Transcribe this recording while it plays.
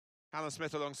Alan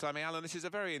Smith alongside me. Alan, this is a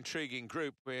very intriguing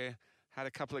group. We had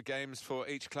a couple of games for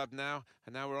each club now,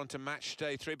 and now we're on to match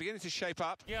day 3. Beginning to shape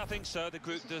up. Yeah, I think so. The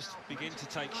group does begin to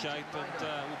take shape, and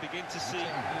we'll begin to see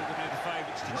who will be the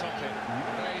favourites to top it.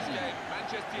 Today's game,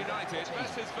 Manchester United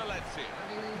versus Valencia.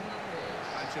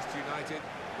 Manchester United,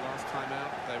 last time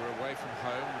out, they were away from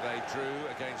home. They drew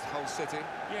against Hull City.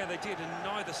 Yeah, they did, and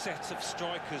neither set of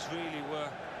strikers really were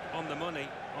on the money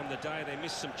on the day. They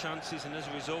missed some chances, and as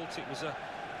a result, it was a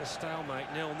stalemate,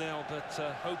 0-0, but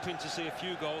hoping to see a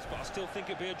few goals, but I still think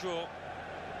it'll be a draw.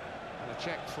 And a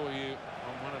check for you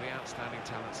on one of the outstanding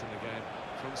talents in the game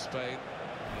from Spain.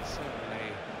 He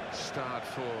certainly starred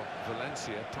for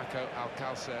Valencia, Paco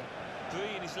Alcácer.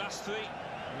 3 in his last 3,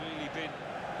 really been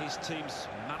his team's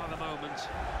man of the moment.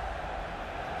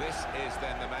 This is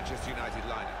then the Manchester United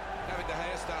lineup. David De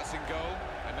Gea starts in goal.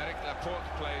 Aymeric Laporte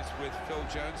plays with Phil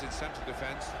Jones in central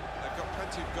defence. They've got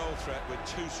plenty of goal threat with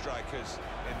 2 strikers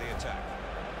in the attack.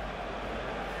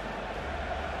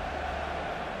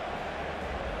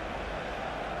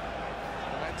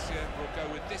 Valencia will go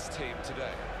with this team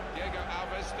today. Diego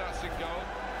Alves starts in goal.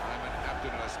 Ayman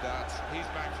Abdullah starts. He's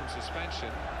back from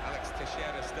suspension. Alex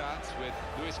Teixeira starts with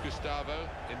Luis Gustavo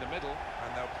in the middle.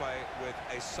 And they'll play with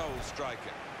a sole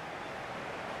striker.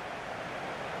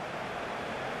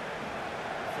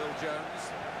 Phil Jones,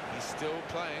 he's still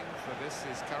playing for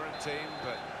his current team,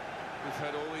 but we've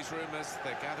heard all these rumours.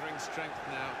 They're gathering strength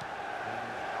now, and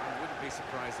I wouldn't be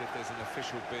surprised if there's an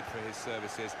official bid for his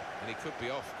services, and he could be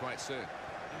off quite soon.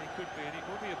 And it could be, and it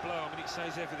will be a blow. I mean, it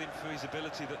says everything for his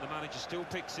ability that the manager still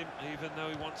picks him, even though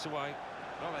he wants away.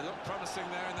 Well, they look promising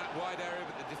there in that wide area,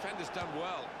 but the defender's done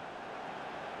well.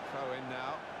 Throw in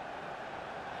now.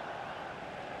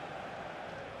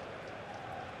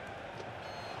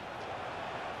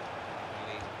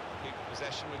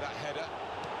 Possession with that header.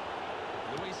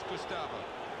 Luis Gustavo.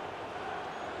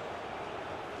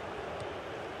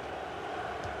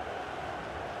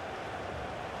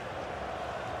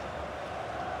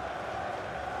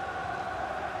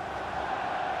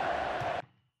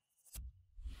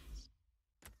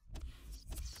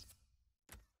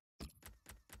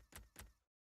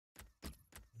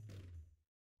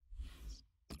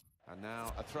 And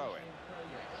now a throw-in.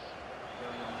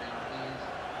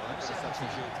 Well, a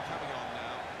substitute coming on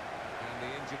now, and the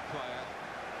injured player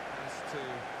has to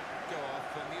go off,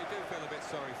 and you do feel a bit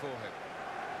sorry for him.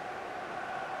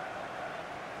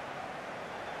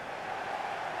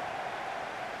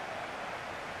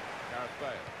 Gareth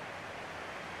Bale.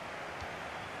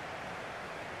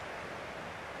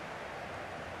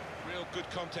 Real good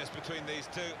contest between these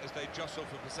two as they jostle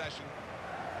for possession.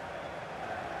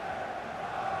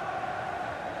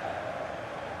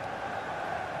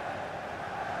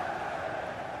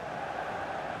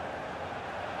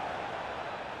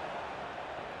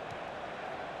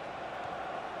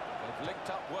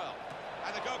 Linked up well.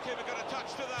 And the goalkeeper got a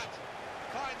touch to that.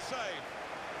 Fine save.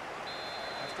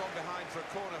 Has gone behind for a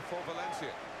corner for Valencia.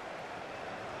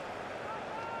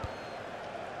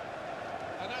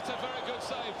 And that's a very good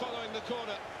save following the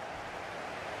corner.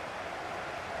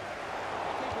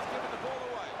 The keeper's given the ball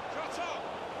away. Shot on.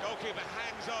 Goalkeeper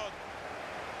hangs on.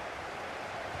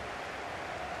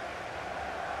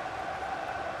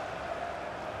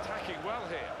 Attacking well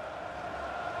here.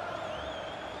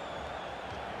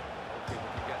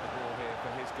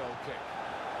 For his goal kick.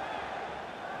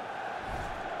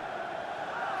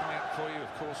 Coming up for you,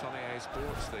 of course, on EA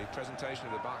Sports, the presentation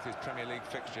of the Barclays Premier League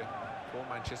fixture for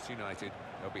Manchester United.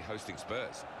 They'll be hosting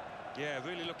Spurs. Yeah,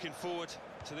 really looking forward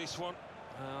to this one.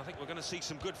 I think we're going to see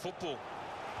some good football.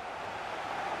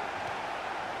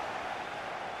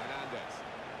 Hernandez.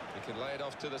 He can lay it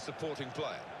off to the supporting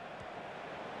player.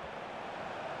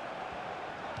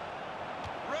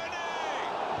 Well,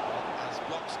 as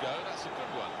blocks go, that's a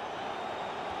good one.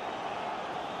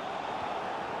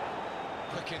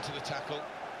 Quick into the tackle,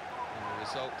 and the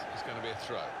result is going to be a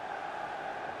throw.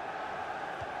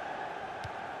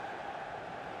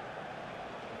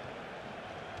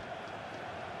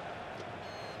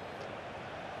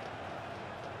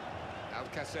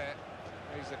 Alcácer,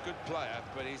 he's a good player,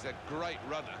 but he's a great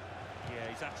runner.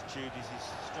 Yeah, his attitude is his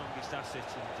strongest asset,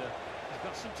 and he's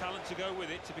got some talent to go with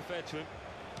it, to be fair to him.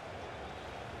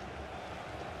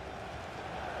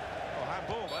 Oh,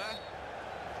 handball there.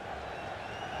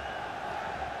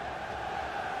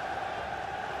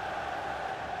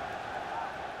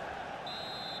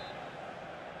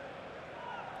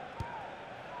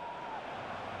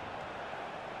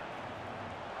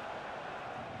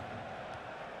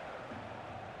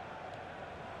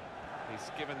 He's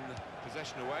given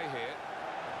possession away here.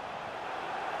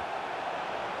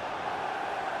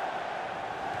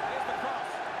 Here's the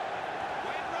cross.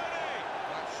 Wayne Rooney!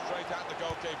 straight at the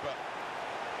goalkeeper.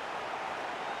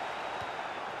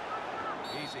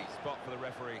 Easy spot for the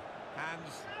referee.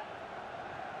 Hands.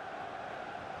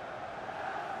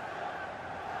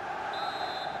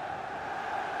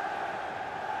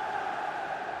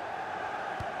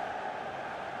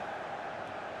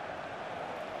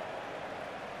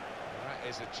 That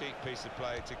is a cheap piece of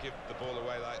play to give the ball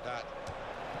away like that.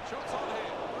 Shots on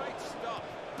here. Great stop.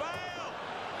 Bale!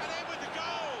 And in with the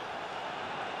goal!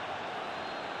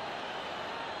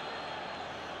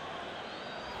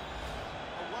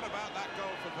 What about that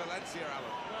goal for Valencia,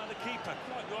 Alan? Well, the keeper,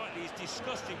 quite rightly, is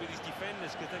disgusted with his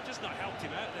defenders because they've just not helped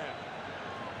him out there.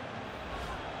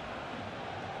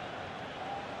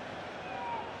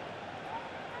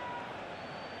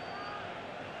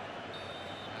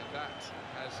 And that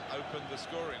has opened the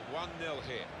scoring. 1-0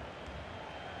 here.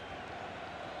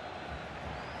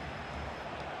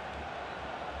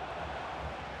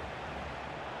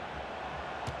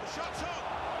 The shot's on!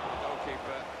 The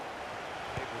goalkeeper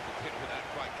able to hit with that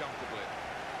quite comfortably.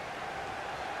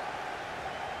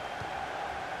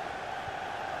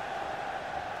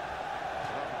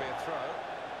 So that would be a throw.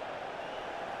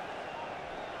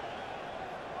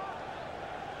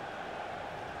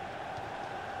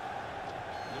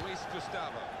 Luis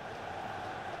Gustavo.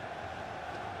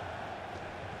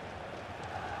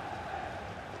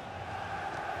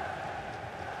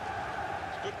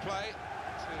 It's good play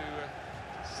to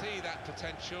see that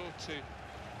potential to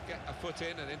get a foot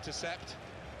in and intercept.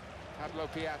 Pablo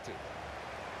Piatti.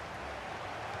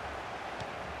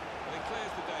 But he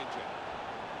clears the danger.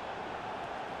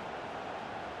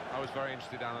 I was very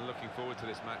interested, Alan, looking forward to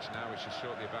this match now, which is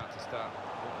shortly about to start.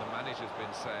 What the manager's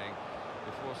been saying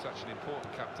before such an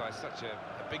important cup tie, such a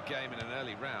big game in an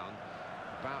early round,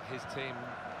 about his team.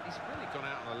 He's really gone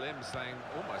out on a limb saying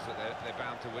almost that they're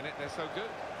bound to win it. They're so good.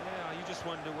 Yeah, you just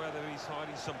wonder whether he's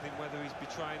hiding something, whether he's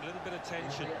betraying a little bit of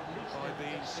tension by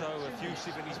being so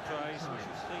effusive in his praise. We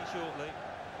shall see shortly.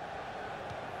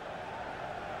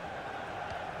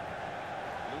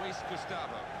 Luis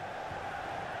Gustavo.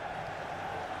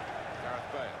 Gareth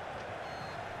Bale.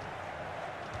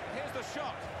 Here's the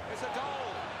shot. It's a goal.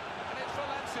 And it's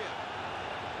Valencia.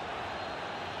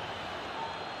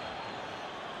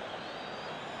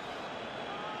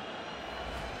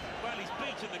 Well, he's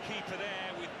beaten the keeper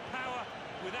there with power,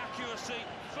 with accuracy,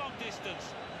 from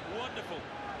distance. Wonderful.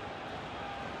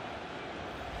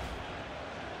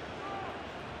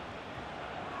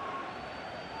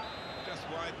 Just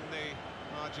widen the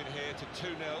margin here to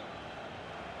 2-0.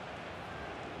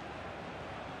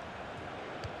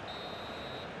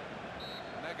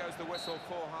 And there goes the whistle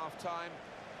for half-time.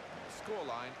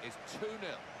 Scoreline is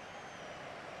 2-0.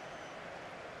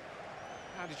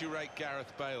 How did you rate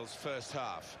Gareth Bale's first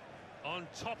half? On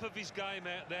top of his game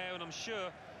out there, and I'm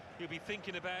sure he'll be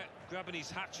thinking about grabbing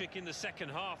his hat-trick in the second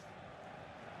half.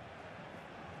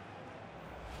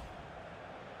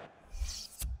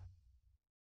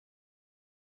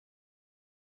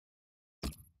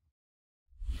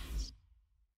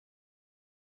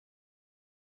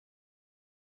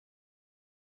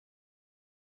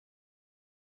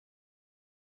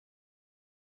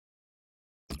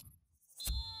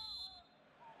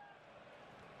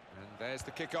 There's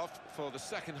the kick-off for the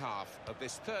second half of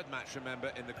this third match,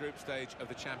 remember, in the group stage of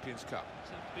the Champions Cup.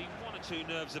 There's been one or two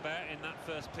nerves about in that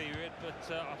first period, but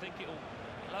I think it'll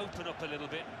open up a little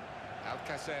bit.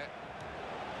 Alcacer.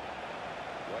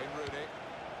 Wayne Rooney.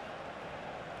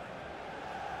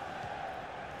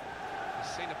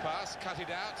 He's seen a pass, cut it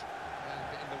out, and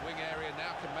in the wing area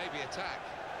now can maybe attack.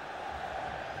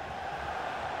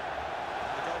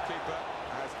 The goalkeeper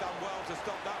has done well to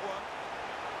stop that one.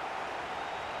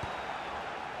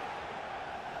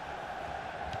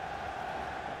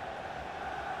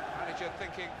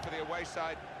 Thinking for the away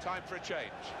side, time for a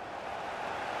change.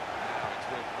 Now it's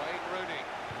with Wayne Rooney,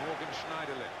 Morgan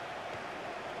Schneiderlin.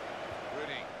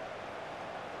 Rooney.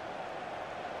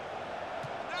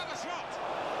 Now the shot!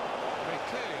 Very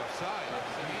clearly offside.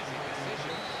 It's an easy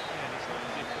decision. Yeah, and it's not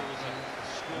as if there was a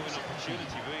scoring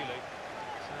opportunity, really.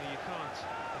 So you can't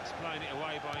explain it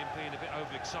away by him being a bit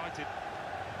overexcited.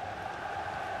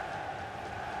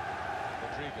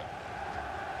 Rodrigo.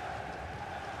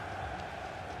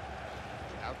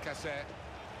 Alcacer.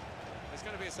 There's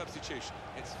going to be a substitution.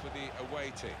 It's for the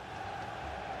away team.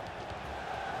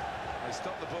 They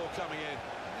stop the ball coming in.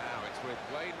 Now it's with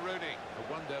Wayne Rooney. I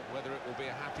wonder whether it will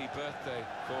be a happy birthday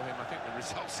for him. I think the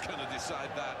result's going to decide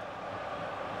that.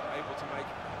 Able to make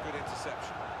a good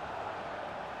interception.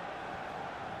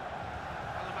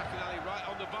 Alan McInally right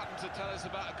on the button to tell us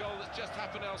about a goal that's just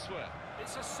happened elsewhere.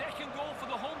 It's a second goal for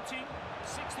the home team.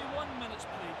 61 minutes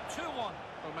played, 2-1. Well,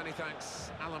 many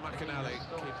thanks, Alan McInally,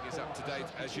 keeping us up to date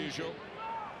as usual.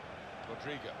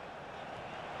 Rodrigo.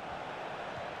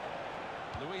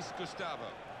 Luis Gustavo.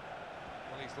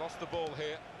 Well, he's lost the ball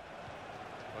here.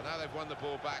 Well, now they've won the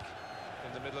ball back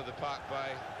in the middle of the park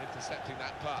by intercepting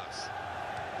that pass.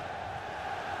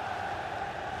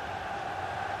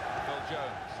 Phil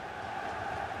Jones.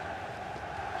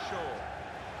 Shaw.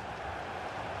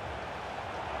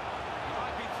 He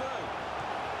might be through.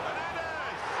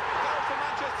 Fernandes! Goal for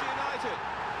Manchester United.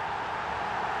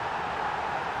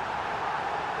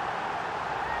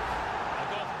 A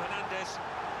goal for Fernandes,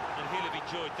 and he'll have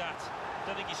enjoyed that.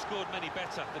 Don't think he scored many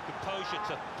better. The composure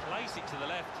to place it to the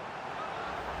left.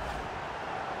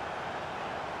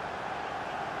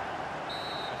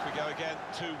 Off we go again,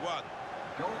 2-1.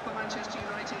 Goal for Manchester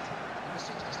United in the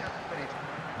 67th minute.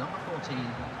 Number 14,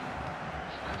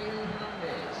 Javier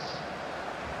Hernandez.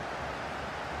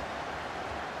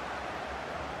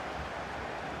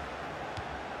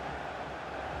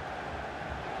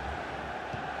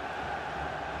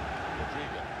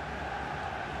 Rodrigo.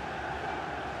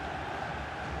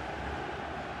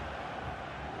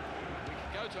 We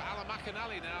can go to Alan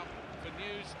McInally now for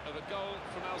news of a goal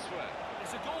from elsewhere.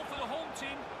 It's a goal for the home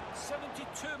team. 72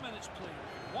 minutes played,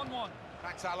 1-1.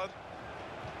 Thanks, Alan.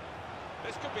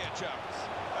 This could be a chance.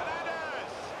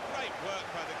 Fernandes! Great work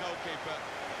by the goalkeeper.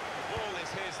 The ball is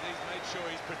his and he's made sure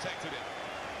he's protected it.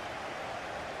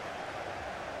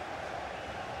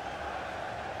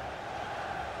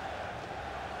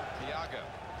 Thiago.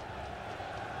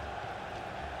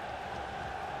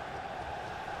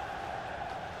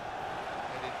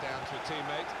 Headed down to a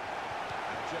teammate.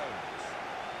 And Jones.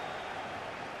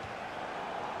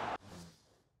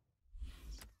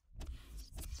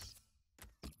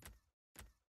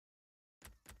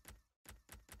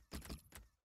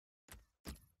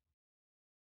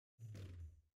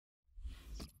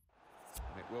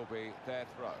 Will be their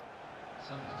throw.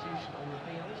 Substitution on the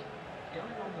field.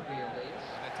 Going on the field is...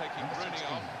 And they're taking Rooney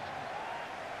off.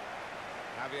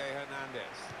 Javier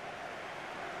Hernandez.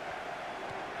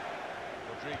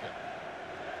 Rodrigo.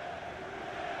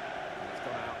 And it's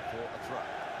gone out for a throw.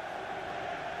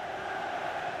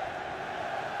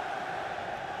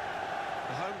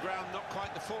 The home ground not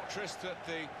quite the fortress that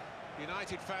the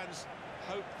United fans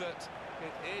hope that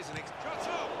it is. And it's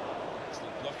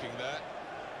excellent blocking there.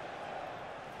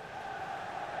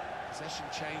 Possession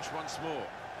change once more.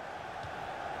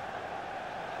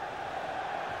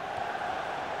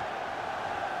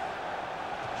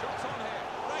 Shots on here.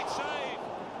 Great save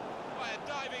by a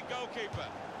diving goalkeeper.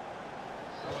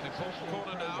 So an important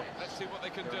corner now. Let's see what they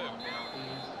can do.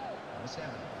 Number 7.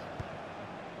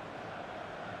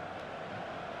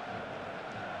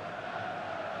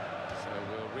 So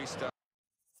we'll restart.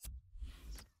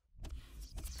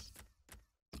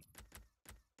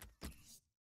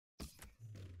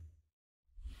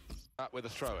 With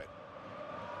a throw-in.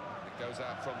 It goes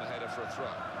out from the header for a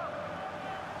throw.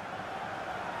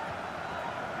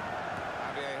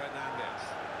 Javier Hernandez.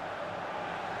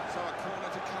 So a corner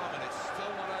to come, and it's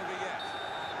still not over yet.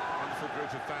 Wonderful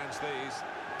group of fans these.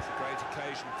 It's a great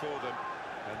occasion for them,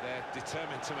 and they're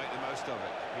determined to make the most of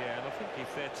it. Yeah, and I think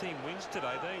if their team wins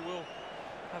today, they will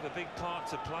have a big part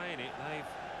to play in it.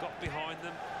 They've got behind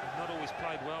them. They've not always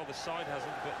played well, the side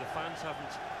hasn't, but the fans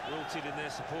haven't wilted in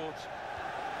their support.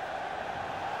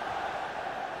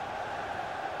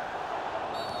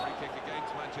 Kick against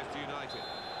Manchester United.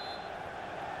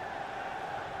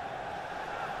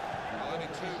 Well, only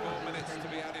 2 more minutes to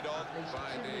be added on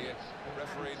by the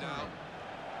referee now.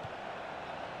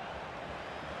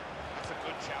 That's a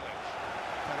good challenge.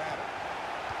 Pereira.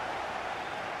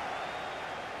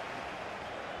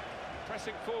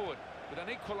 Pressing forward with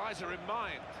an equaliser in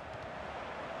mind.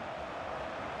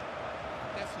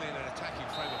 Definitely in an attacking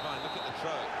frame of mind. Look at the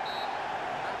throw.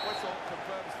 That whistle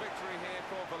confirms victory here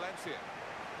for Valencia.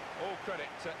 All credit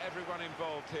to everyone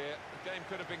involved here. The game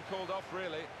could have been called off,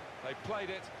 really. They played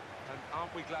it, and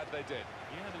aren't we glad they did?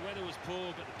 Yeah, the weather was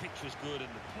poor, but the pitch was good, and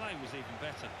the play was even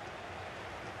better.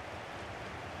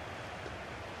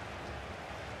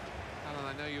 Alan,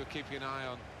 I know you were keeping an eye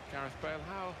on Gareth Bale.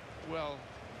 How well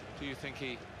do you think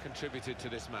he contributed to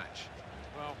this match?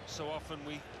 Well, so often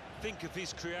we think of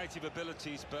his creative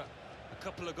abilities, but a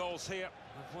couple of goals here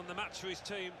have won the match for his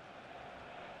team.